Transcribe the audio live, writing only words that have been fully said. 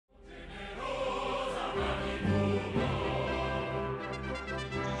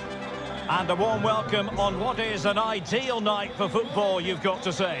And a warm welcome on what is an ideal night for football, you've got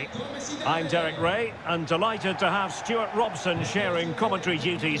to say. I'm Derek Ray, and delighted to have Stuart Robson sharing commentary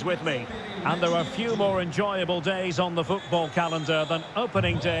duties with me. And there are few more enjoyable days on the football calendar than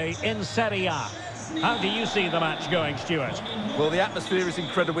opening day in Serie A. How do you see the match going, Stuart? Well, the atmosphere is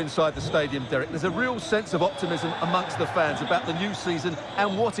incredible inside the stadium, Derek. There's a real sense of optimism amongst the fans about the new season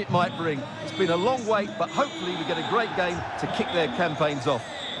and what it might bring. It's been a long wait, but hopefully we get a great game to kick their campaigns off.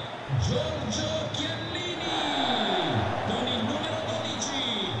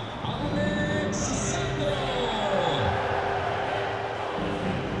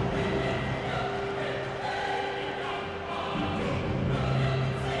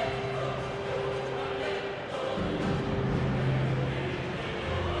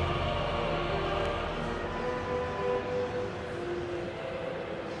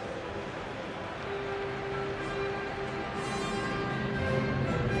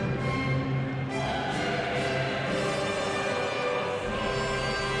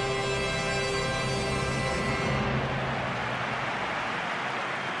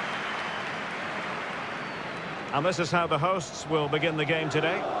 And this is how the hosts will begin the game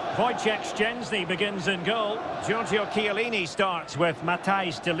today. Wojciech Szczęsny begins in goal. Giorgio Chiellini starts with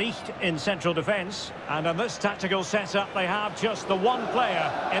Matthijs de Ligt in central defence. And in this tactical setup, they have just the one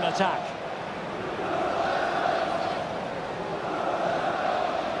player in attack.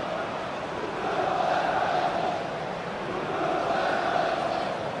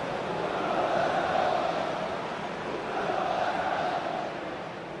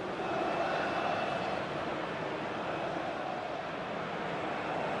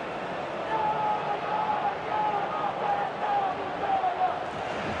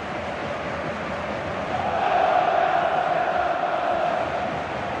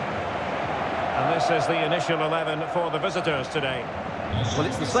 This is the initial 11 for the visitors today. Well,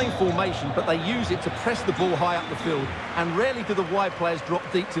 it's the same formation, but they use it to press the ball high up the field, and rarely do the wide players drop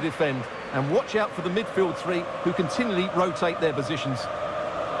deep to defend. And watch out for the midfield three, who continually rotate their positions.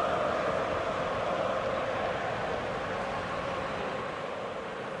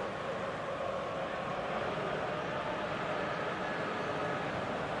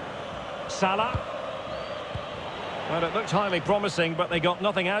 Salah. Well, it looked highly promising, but they got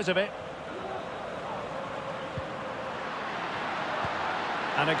nothing out of it.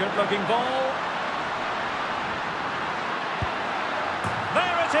 And a good-looking ball.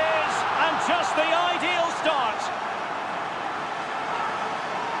 There it is, and just the ideal start.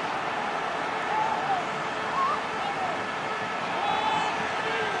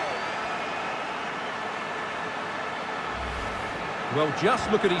 Well,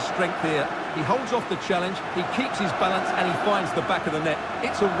 just look at his strength here. He holds off the challenge, he keeps his balance, and he finds the back of the net.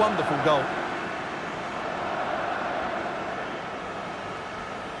 It's a wonderful goal.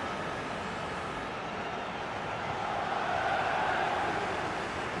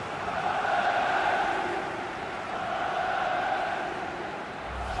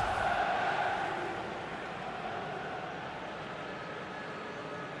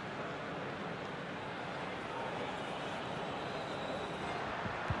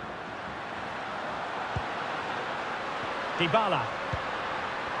 Dybala.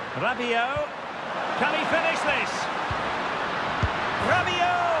 Rabiot. Can he finish this?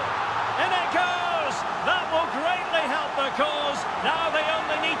 Rabiot! In it goes! That will greatly help the cause. Now they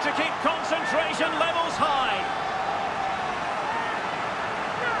only need to keep concentration levels high.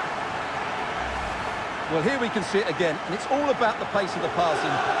 Well, here we can see it again, and it's all about the pace of the passing.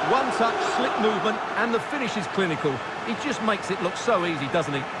 One touch, slick movement, and the finish is clinical. He just makes it look so easy,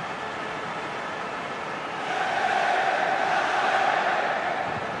 doesn't he?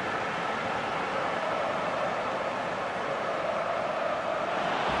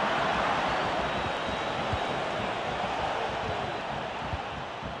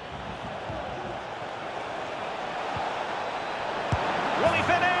 Will he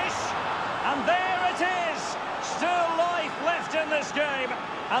finish? And there it is! Still life left in this game,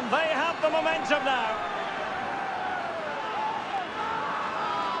 and they have the momentum now.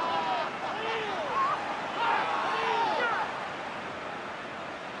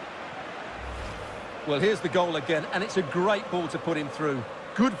 Well, here's the goal again, and it's a great ball to put him through.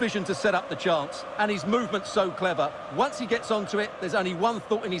 Good vision to set up the chance, and his movement's so clever. Once he gets onto it, there's only one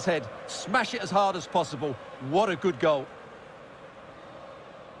thought in his head. Smash it as hard as possible. What a good goal.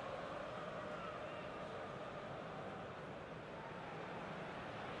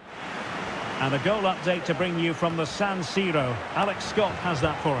 And a goal update to bring you from the San Siro. Alex Scott has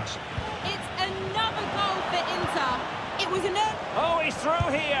that for us. It's another goal for Inter. It was an... Oh, he's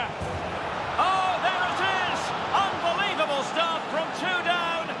through here. Oh, there it is. Unbelievable stuff from two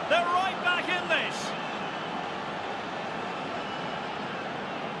down. They're right back.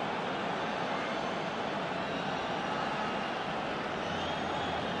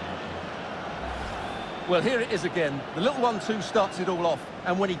 Well, here it is again. The little 1-2 starts it all off,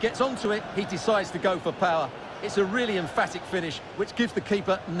 and when he gets onto it, he decides to go for power. It's a really emphatic finish, which gives the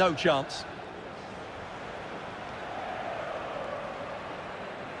keeper no chance.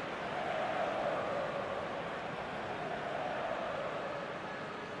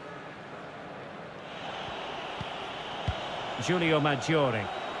 Giulio Maggiore.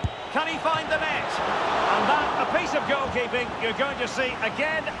 Can he find the net? And that, a piece of goalkeeping you're going to see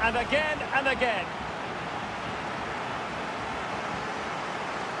again and again and again.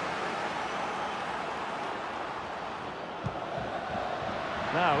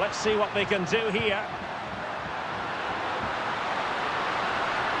 Now, let's see what they can do here.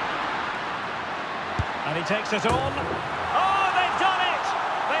 And he takes it on. Oh, they've done it!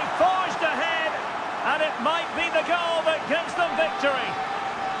 They've forged ahead, and it might be the goal that gives them victory.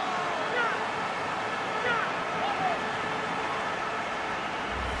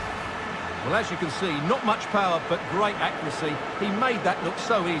 Well, as you can see, not much power, but great accuracy. He made that look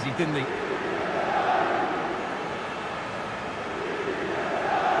so easy, didn't he?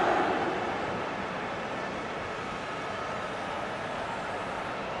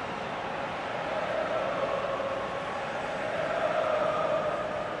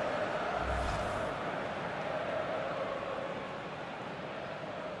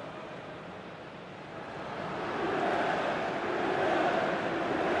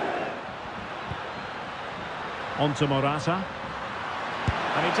 On to Morata.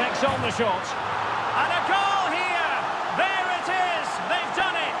 And he takes on the shot. And a goal here! There it is! They've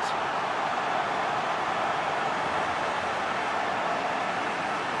done it!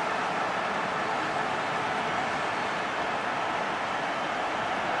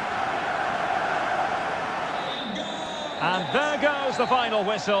 And there goes the final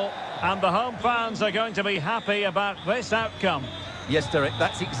whistle. And the home fans are going to be happy about this outcome. Yes, Derek,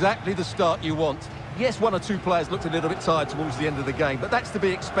 that's exactly the start you want. Yes, one or two players looked a little bit tired towards the end of the game, but that's to be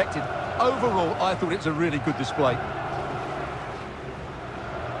expected. Overall, I thought it was a really good display.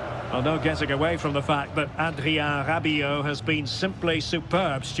 Well, no getting away from the fact that Adrien Rabiot has been simply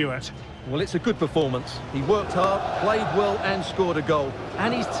superb, Stuart. Well, it's a good performance. He worked hard, played well and scored a goal.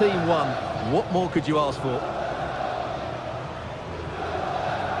 And his team won. What more could you ask for?